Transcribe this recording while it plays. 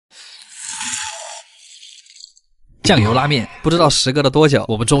酱油拉面。不知道时隔了多久，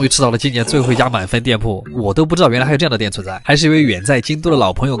我们终于吃到了今年最后一家满分店铺。我都不知道原来还有这样的店存在，还是一位远在京都的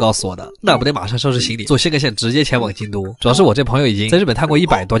老朋友告诉我的。那不得马上收拾行李，坐新干线直接前往京都。主要是我这朋友已经在日本探过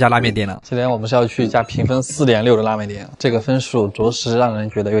100多家拉面店了。今天我们是要去一家评分4.6的拉面店，这个分数着实让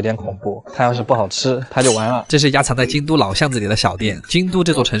人觉得有点恐怖。它要是不好吃，它就完了。这是一家藏在京都老巷子里的小店。京都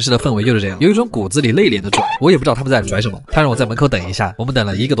这座城市的氛围就是这样，有一种骨子里内敛的拽。我也不知道他们在拽什么，他让我在门口等一下，我们等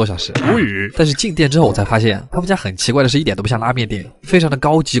了1个多小时。无语。但是进店之后我才发现，他们家很奇怪的是一点都不像拉面店，非常的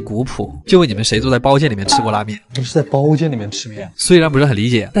高级古朴。就问你们谁坐在包间里面吃过拉面？不是在包间里面吃面，虽然不是很理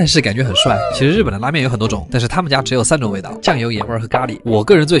解，但是感觉很帅。其实日本的拉面有很多种，但是他们家只有3种味道：酱油、盐味和咖喱。我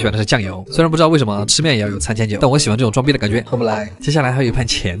个人最喜欢的是酱油，虽然不知道为什么吃面也要有参酒，但我喜欢这种装逼的感觉，喝不来。接下来还有一盘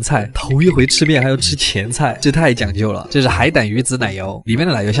前菜，头一回吃面还要吃前菜，这太讲究了。这是海胆鱼子奶油，里面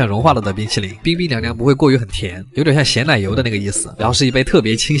的奶油像融化了的冰淇淋，冰冰凉凉，不会过于很甜，有点像咸奶油的那个意思。然后是一杯特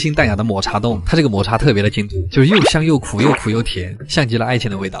别清新淡雅的抹茶冻，它这个抹茶特别的京都，就是又香又苦，又苦又甜，像极了爱情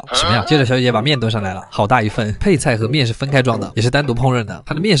的味道。什么呀？接着小姐姐把面端上来了，好大一份。配菜和面是分开装的，也是单独烹饪的。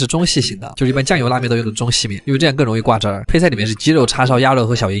它的面是中细型的，就是一般酱油拉面都用的中细面，因为这样更容易挂汁儿。配菜里面是鸡肉、叉烧、鸭肉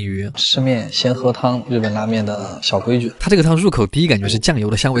和小银鱼。吃面先喝汤，日本拉面的小规矩。它这个汤入口第一感觉是酱油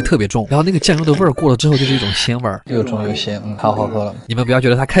的香味特别重，然后那个酱油的味儿过了之后就是一种鲜味儿，又重又鲜，太好喝了。你们不要觉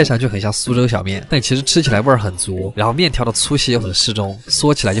得它看上去很像苏州小面，但其实吃起来味儿很足，然后面条的粗细又很适中，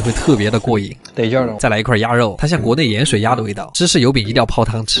嗦起来就会特别的过瘾，得劲了。再来一块鸭肉，它像国内盐水鸭的味道，芝士油饼一定要泡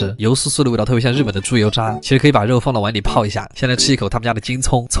汤吃，油酥酥的味道特别像日本的猪油渣。其实可以把肉放到碗里泡一下。先来吃一口他们家的京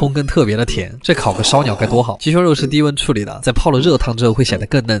葱，葱根特别的甜，这烤个烧鸟该多好。鸡胸肉是低温处理的，在泡了热汤之后会显得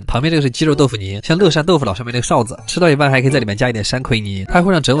更嫩。旁边这个是鸡肉豆腐泥，像乐山豆腐脑上面那个哨子，吃到一半还可以在里面加一点山葵泥，它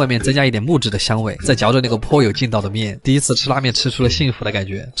会让整碗面增加一点木质的香味。再嚼着那个颇有劲道的面，第一次吃拉面吃出了幸福的感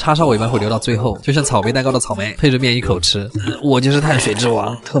觉。叉烧我一般会留到最后，就像草莓蛋糕的草莓，配着面一口吃，我就是碳水之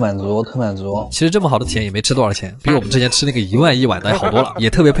王，特满足，特满足。其实这么好的体验也没吃多少钱，比我们之前吃那个1万1碗的好多了。也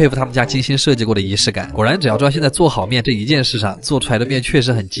特别佩服他们家精心设计过的仪式感，果然只要专心在做好面这一件事上，做出来的面确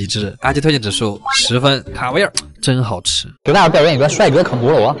实很极致。阿鸡推荐指数10分，卡威尔真好吃。给大家表演一个帅哥啃菠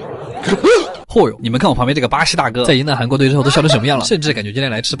萝。嚯哟！你们看我旁边这个巴西大哥，在赢了韩国队之后都笑成什么样了？甚至感觉今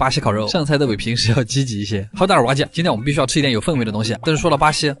天来吃巴西烤肉，上菜都比平时要积极一些。好，大耳挖机，今天我们必须要吃一点有氛围的东西。但是说到巴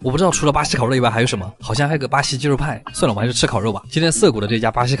西，我不知道除了巴西烤肉以外还有什么，好像还有个巴西鸡肉派。算了，我们还是吃烤肉吧。今天涩谷的这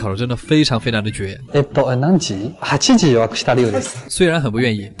家巴西烤肉真的非常非常的绝。虽然很不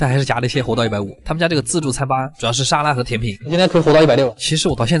愿意，但还是夹了一些活到150。他们家这个自助餐吧，主要是沙拉和甜品，今天可以活到160。其实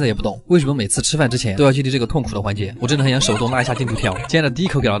我到现在也不懂，为什么每次吃饭之前都要经历这个痛苦的环节。我真的很想手动拉一下进度条。今天的第一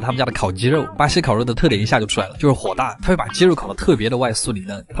口给到他们家的烤鸡肉，巴西烤肉的特点一下就出来了，就是火大，它会把鸡肉烤得特别的外酥里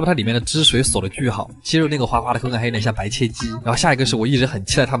嫩，它把它里面的汁水锁得巨好，鸡肉那个滑滑的口感还有点像白切鸡。然后下一个是我一直很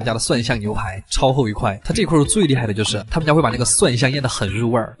期待他们家的蒜香牛排，超厚一块。它这块肉最厉害的就是他们家会把那个蒜香腌得很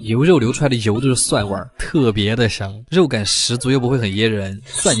入味儿，油肉流出来的油都是蒜味儿，特别的香，肉感十足又不会很噎人，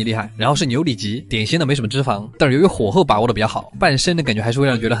蒜你厉害。然后是牛里脊，典型的没什么脂肪，但是由于火候把握的比较好，半生的感觉还是会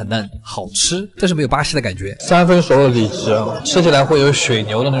让人觉得很嫩，好吃，但是没有巴西的感觉。3分熟的里脊，吃起来会有水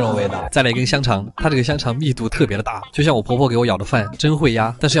牛的那种味道。再来一根香肠，它这个香肠密度特别的大，就像我婆婆给我舀的饭，真会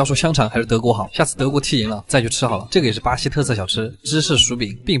压。但是要说香肠还是德国好，下次德国踢赢了再去吃好了。这个也是巴西特色小吃，芝士薯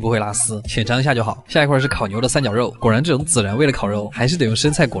饼，并不会拉丝，浅尝一下就好。下一块是烤牛的三角肉，果然这种孜然味的烤肉还是得用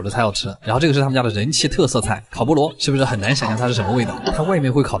生菜裹着才好吃。然后这个是他们家的人气特色菜，烤菠萝，是不是很难想象它是什么味道？它外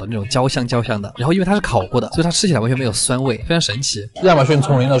面会烤的那种焦香焦香的，然后因为它是烤过的，所以它吃起来完全没有酸味，非常神奇。亚马逊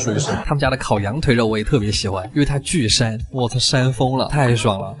丛林的属于是。他们家的烤羊腿肉我也特别喜欢，因为它巨膻，我操，膻疯了，太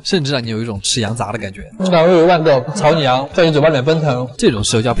爽了，甚至让你有一种吃羊杂的感觉。2肉有1万个炒你羊，在你嘴巴里面奔腾，这种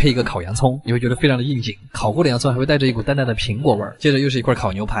时候就要配一个烤洋葱，你会觉得非常的应景。烤过的洋葱还会带着一股淡淡的苹果味儿。接着又是一块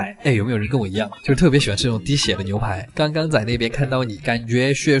烤牛排，哎，有没有人跟我一样，就是特别喜欢吃这种滴血的牛排？刚刚在那边看到你，感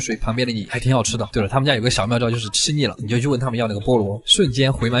觉血水旁边的你还挺好吃的。对了，他们家有个小妙招，就是吃腻了你就去问他们要那个菠萝，瞬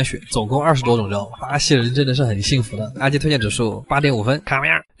间回满血，总共20多种肉。巴西人真的是很幸福的。阿鸡推荐指数8.5分，卡米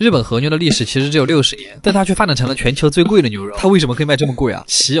尔。日本和牛的历史其实只有60年，但它却发展成了全球最贵的牛肉。它为什么可以卖这么贵啊？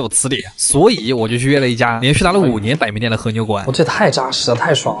岂有此理！所以我就去约了一家连续拿了5年百名店的和牛馆。这太扎实了，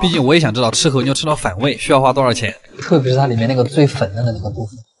太爽了。毕竟我也想知道吃和牛吃到反胃需要花多少钱，特别是它里面那个最粉嫩的那个部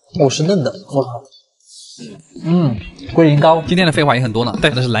分，是嫩的，我靠。龟苓膏。今天的废话也很多呢，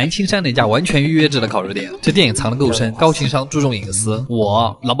但是蓝青山那家完全预约制的烤肉店，这店也藏得够深，高情商，注重隐私。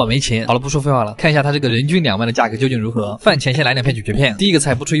我老板没钱。好了，不说废话了，看一下它这个人均2万的价格究竟如何。饭前先来2片咀嚼片。第一个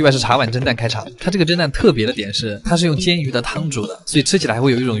菜不出意外是茶碗蒸蛋开场，它这个蒸蛋特别的点是，它是用煎鱼的汤煮的，所以吃起来还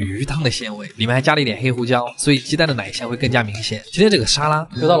会有一种鱼汤的鲜味，里面还加了一点黑胡椒，所以鸡蛋的奶香会更加明显。今天这个沙拉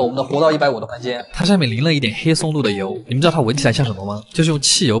又到了我们的活到150的环节，它上面淋了一点黑松露的油，你们知道它闻起来像什么吗？就是用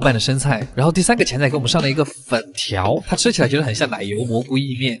汽油拌的生菜。然后第3个前菜给我们上上了一个粉条，它吃起来其实很像奶油蘑菇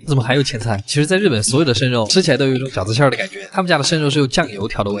意面。怎么还有前菜？其实在日本所有的生肉吃起来都有一种饺子馅的感觉，他们家的生肉是用酱油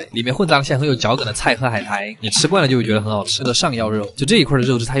调的味，里面混杂了些很有嚼感的菜和海苔，你吃惯了就会觉得很好吃的上腰肉。就这一块的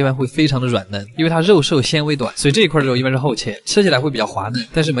肉质它一般会非常的软嫩，因为它肉瘦纤维短，所以这一块的肉一般是厚切，吃起来会比较滑嫩，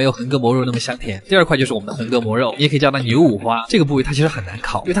但是没有横膈膜肉那么香甜。第二块就是我们的横膈膜肉，你也可以叫它牛五花，这个部位它其实很难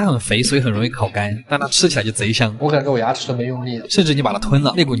烤，因为它很肥，所以很容易烤干，但它吃起来就贼香。我感觉我牙齿都没用力，甚至你把它吞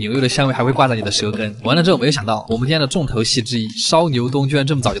了，那股牛肉的香味还会挂在你的舌根。完了之后，没有想到我们今天的重头戏之一烧牛冬居然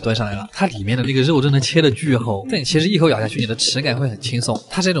这么早就端上来了，它里面的那个肉真的切的巨厚，但你其实一口咬下去，你的齿感会很轻松。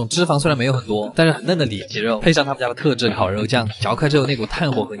它是那种脂肪虽然没有很多，但是很嫩的里脊肉，配上他们家的特制烤肉酱，嚼开之后那股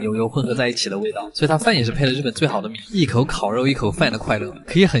炭火和牛油混合在一起的味道，所以它饭也是配了日本最好的米，一口烤肉一口饭的快乐，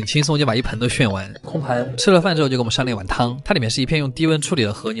可以很轻松就把一盆都炫完。空盘吃了饭之后就给我们上了一碗汤，它里面是一片用低温处理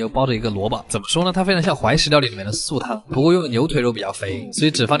的和牛包着一个萝卜，怎么说呢，它非常像怀石料理里面的素汤，不过用的牛腿肉比较肥，所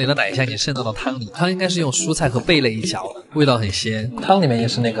以脂肪里的奶香也渗到了汤里。汤应该是用蔬菜和贝类一搅的，味道很鲜，汤里面也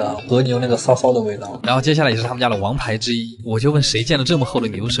是那个和牛那个骚骚的味道。然后接下来也是他们家的王牌之一，我就问谁见了这么厚的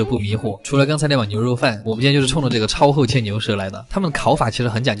牛舌不迷惑？除了刚才那碗牛肉饭，我们今天就是冲着这个超厚切牛舌来的。他们的烤法其实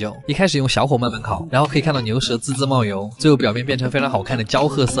很讲究，一开始用小火慢慢烤，然后可以看到牛舌滋滋冒油，最后表面变成非常好看的焦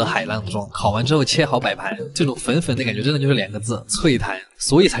褐色海浪状。烤完之后切好摆盘，这种粉粉的感觉真的就是2个字：脆弹。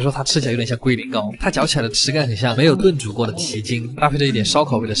所以才说它吃起来有点像龟苓膏，它嚼起来的质感很像没有炖煮过的蹄筋，搭配着一点烧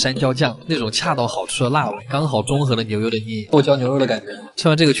烤味的山椒酱，那种恰到好处的辣味，刚好中和了牛油的腻，后焦牛肉的感觉。吃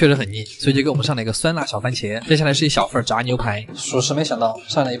完这个确实很腻，所以就给我们上了一个酸辣小番茄。接下来是一小份炸牛排，属实没想到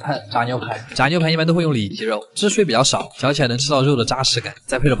上了一盘炸牛排。炸牛排一般都会用里脊肉，汁水比较少，嚼起来能吃到肉的扎实感，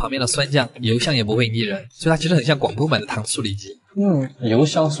再配着旁边的酸酱，油香也不会腻人，所以它其实很像广东版的糖醋里脊。油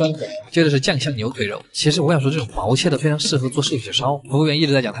香酸甜。接着是酱香牛腿肉，其实我想说这种薄切的非常适合做寿喜烧。服务员一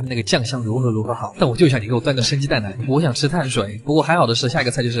直在讲他们那个酱香如何好，但我就想你给我端个生鸡蛋来，我想吃碳水。不过还好的是下一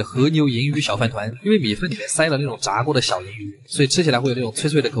个菜就是和牛银鱼小饭团，因为米饭里面塞了那种炸过的小银鱼，所以吃起来会有那种脆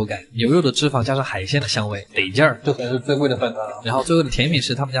脆的口感，牛肉的脂肪加上海鲜的香味，得劲儿。这可能是最贵的饭团了。然后最后的甜品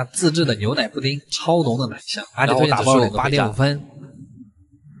是他们家自制的牛奶布丁，超浓的奶香，而且推荐指数8.5分。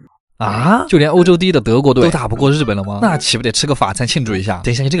啊！就连欧洲第一的德国队都打不过日本了吗？那岂不得吃个法餐庆祝一下？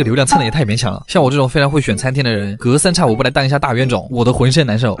等一下，你这个流量蹭的也太勉强了。像我这种非常会选餐厅的人，隔三差五不来当一下大冤种，我都浑身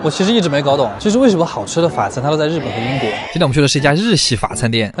难受。我其实一直没搞懂，就是为什么好吃的法餐它都在日本和英国。今天我们去的是一家日系法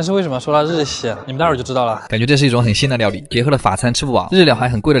餐店，但是为什么说它日系？你们待会儿就知道了。感觉这是一种很新的料理，结合了法餐吃不饱、日料还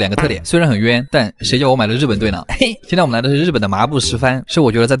很贵的2个特点。虽然很冤，但谁叫我买了日本队呢？嘿，今天我们来的是日本的麻布十番，是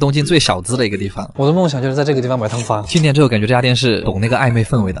我觉得在东京最小资的一个地方。我的梦想就是在这个地方买趟房。进店之后感觉这家店是懂那个暧昧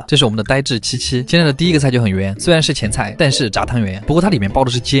氛围的。这是我们的呆滞77。今天的第一个菜就很圆，虽然是前菜，但是炸汤圆。不过它里面包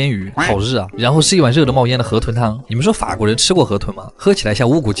的是煎鱼，好日啊！然后是一碗热的冒烟的河豚汤。你们说法国人吃过河豚吗？喝起来像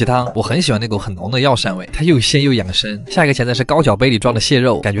乌骨鸡汤，我很喜欢那股很浓的药膳味，它又鲜又养生。下一个前菜是高脚杯里装的蟹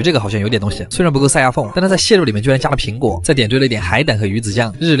肉，感觉这个好像有点东西，虽然不够塞牙缝，但它在蟹肉里面居然加了苹果，再点缀了一点海胆和鱼子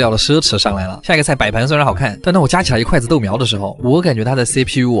酱，日料的奢侈上来了。下一个菜摆盘虽然好看，但当我夹起来一筷子豆苗的时候，我感觉它的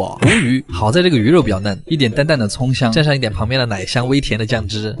CPU 无鱼。好在这个鱼肉比较嫩，一点淡淡的葱香，蘸上一点旁边的奶香微甜的酱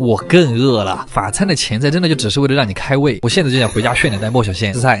汁，我更饿了。法餐的前菜真的就只是为了让你开胃，我现在就想回家炫2袋莫小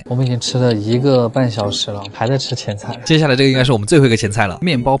仙。菜我们已经吃了1个半小时了，还在吃前菜。接下来这个应该是我们最后一个前菜了，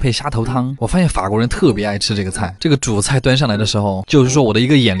面包配虾头汤。我发现法国人特别爱吃这个菜。这个主菜端上来的时候，就是说我的一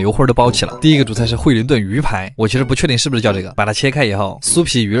个眼流花都包起了。第一个主菜是惠灵顿鱼排，我其实不确定是不是叫这个。把它切开以后，酥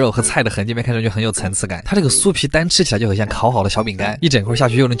皮鱼肉和菜的痕迹面看上去很有层次感。它这个酥皮单吃起来就很像烤好的小饼干，一整块下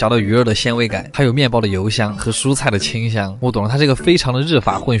去又能嚼到鱼肉的鲜味感，还有面包的油香和蔬菜的清香。我懂了，它这个非常的日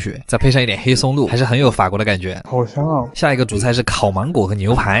法混血，再配上一点黑松露，还是很有法国的感觉，好香啊！下一个主菜是烤芒果和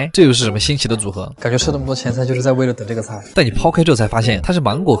牛排，这又是什么新奇的组合？感觉吃那么多前菜就是在为了等这个菜。但你抛开之后才发现，它是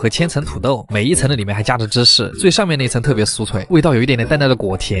芒果和千层土豆，每一层的里面还夹着芝士，最上面那层特别酥脆，味道有一点点淡淡的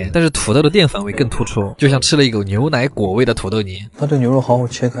果甜，但是土豆的淀粉味更突出，就像吃了一口牛奶果味的土豆泥。它这牛肉好好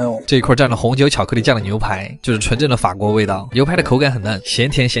切开哦。这一块蘸了红酒巧克力酱的牛排，就是纯正的法国味道。牛排的口感很嫩，咸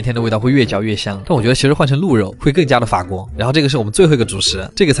甜的味道会越嚼越香，但我觉得其实换成鹿肉会更加的法国。然后这个是我们最后一个主食，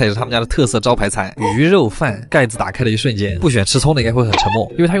这个菜也是他们家的特色招牌菜，鱼肉饭。盖子打开的一瞬间，不喜欢吃葱的应该会很沉默，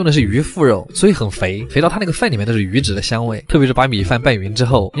因为它用的是鱼腹肉，所以很肥，肥到它那个饭里面都是鱼脂的香味。特别是把米饭拌匀之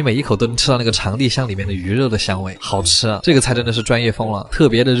后，你每一口都能吃到那个长地香里面的鱼肉的香味，好吃啊！这个菜真的是专业风了，特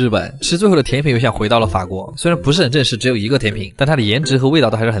别的日本。吃最后的甜品又像回到了法国，虽然不是很正式，只有1个甜品，但它的颜值和味道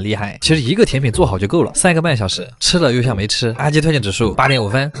都还是很厉害。其实1个甜品做好就够了，3个半小时吃了又像没吃。阿鸡推荐指数8.5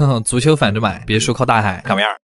分，足球反着买，别墅靠大海，怎么样？